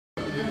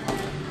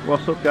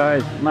What's up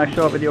guys, nice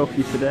short video for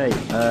you today.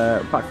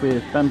 Back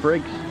with Ben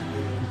Briggs,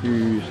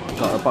 who's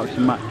got a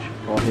boxing match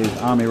for his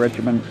army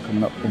regiment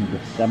coming up in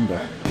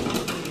December.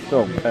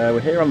 So we're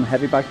here on the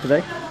heavy bag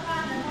today.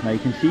 Now you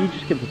can see he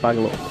just gives the bag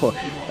a little push.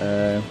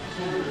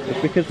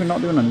 It's because we're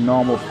not doing a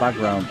normal bag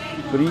round.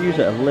 We're going to use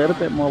it a little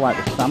bit more like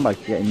the sandbag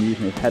to get him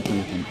using his head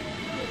movement.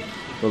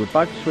 So the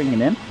bag swinging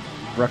in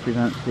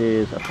represents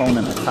his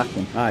opponent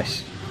attacking.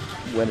 Nice.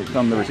 When it's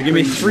on the retreat, so give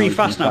me three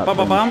fast now, bam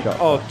bam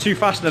bam, or two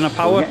fast and a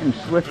power.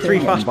 So three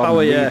fast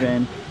power, yeah.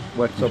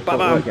 So bam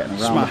bam, getting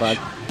around smash. The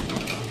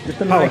bag.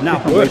 Just a power, nice now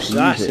different way push, to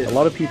that's use it. A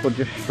lot of people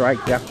just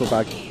strike the aqua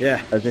bag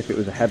as if it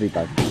was a heavy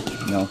bag,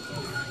 you know,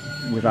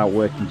 without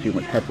working too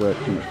much head work,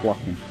 too much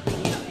blocking.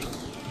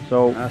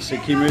 So that's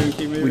it, keep moving,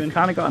 keep moving. We've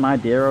kind of got an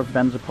idea of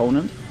Ben's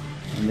opponent,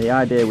 and the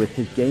idea with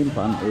his game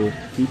plan is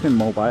to keep him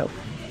mobile,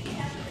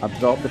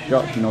 absorb the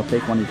shots, you know,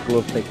 take one his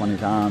gloves, take one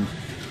his arms,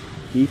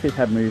 keep his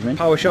head moving,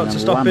 power shot to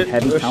stop it,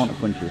 heavy counter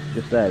punches,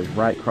 just there,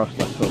 right cross,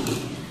 left hook.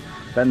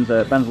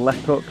 Ben's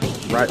left hook,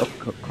 right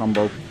uppercut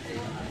combo,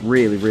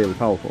 really, really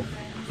powerful.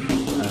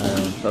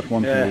 So that's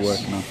one thing we're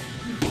working on.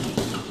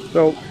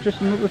 So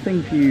just another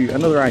thing for you,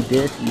 another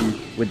idea for you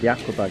with the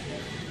aqua bag.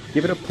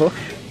 Give it a push,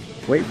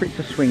 wait for it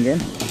to swing in,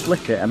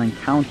 flip it, and then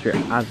counter it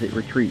as it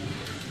retreats.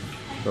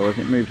 So as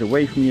it moves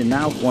away from you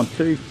now, 1,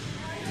 2,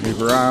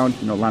 move around,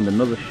 you know, land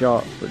another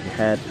shot, flip your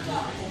head,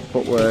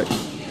 footwork,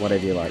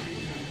 whatever you like.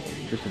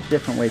 Just a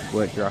different way to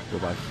work your aqua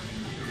bag.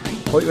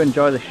 Hope you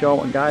enjoy the short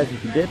one guys.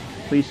 If you did,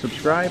 please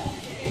subscribe.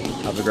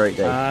 Have a great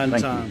day. And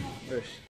Thank you.